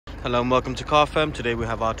Hello and welcome to Car Firm. Today we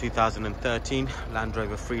have our 2013 Land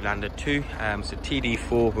Rover Freelander 2. It's a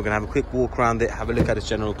TD4. We're going to have a quick walk around it, have a look at its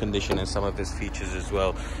general condition and some of its features as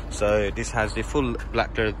well. So this has the full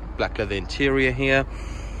black leather interior here.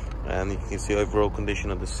 And you can see overall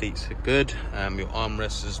condition of the seats are good. Your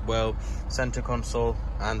armrests as well, center console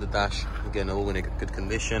and the dash, again all in a good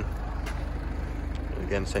condition.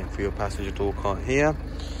 Again, same for your passenger door cart here.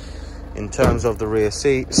 In terms of the rear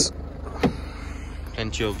seats,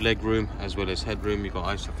 plenty of leg room as well as headroom. You've got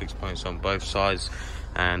isofix points on both sides,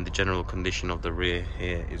 and the general condition of the rear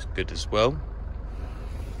here is good as well.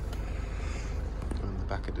 On the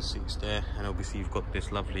back of the seats there, and obviously you've got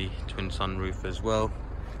this lovely twin sunroof as well.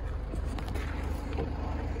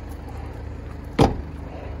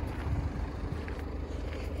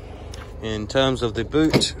 In terms of the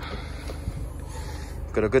boot,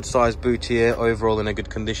 got a good sized boot here, overall in a good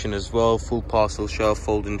condition as well. Full parcel shelf,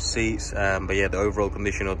 folding seats, but yeah, the overall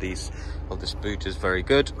condition of this boot is very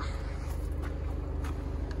good.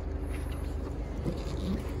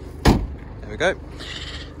 There we go.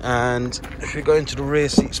 And if we go into the rear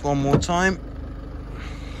seats one more time,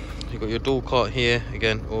 you've got your door cart here,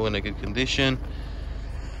 again all in a good condition,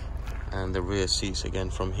 and the rear seats again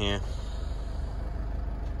from here.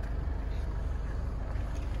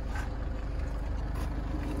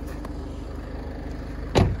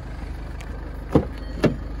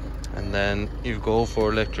 And then you've got all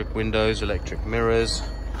 4 electric windows, electric mirrors.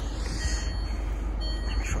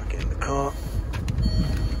 Let me try to get in the car.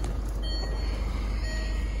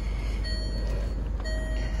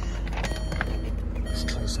 Let's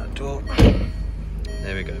close that door.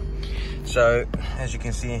 There we go. So as you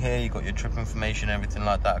can see here, you've got your trip information, everything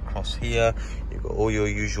like that across here. You've got all your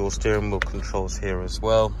usual steering wheel controls here as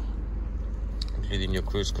well, including your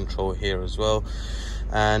cruise control here as well.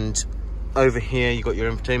 And over here you got your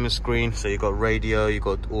infotainment screen, so you've got radio, you've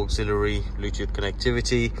got auxiliary Bluetooth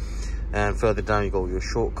connectivity, and further down you've got all your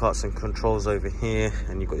shortcuts and controls over here,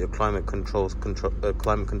 and you've got your climate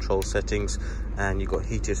control settings, and you've got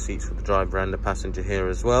heated seats for the driver and the passenger here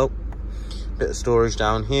as well. Bit of storage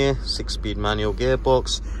down here, 6-speed manual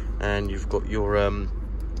gearbox, and you've got your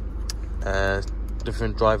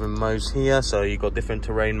different driving modes here. So you've got different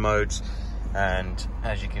terrain modes, and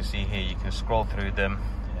as you can see here, you can scroll through them,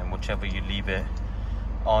 and whichever you leave it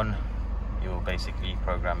on, it will basically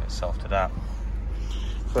program itself to that.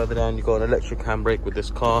 Further down you've got an electric handbrake with this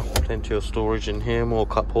car, plenty of storage in here, more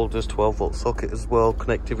cup holders, 12-volt socket as well,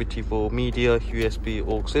 connectivity for media, USB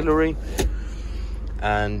auxiliary,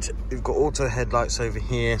 and you've got auto headlights over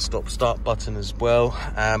here, stop start button as well.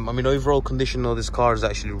 I mean, overall condition of this car is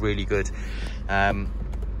actually really good.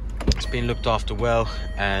 It's been looked after well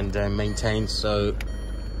and maintained, so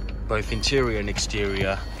both interior and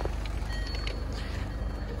exterior.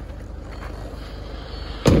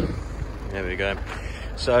 There we go.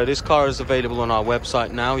 So this car is available on our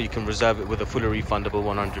website now. You can reserve it with a fully refundable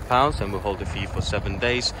 £100, and we'll hold the fee for 7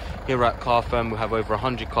 days. Here at Car Firm, we have over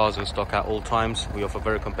 100 cars in stock at all times. We offer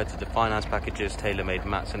very competitive finance packages, tailor-made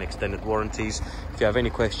mats and extended warranties. If you have any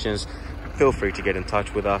questions, feel free to get in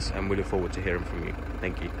touch with us, and we look forward to hearing from you.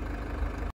 Thank you.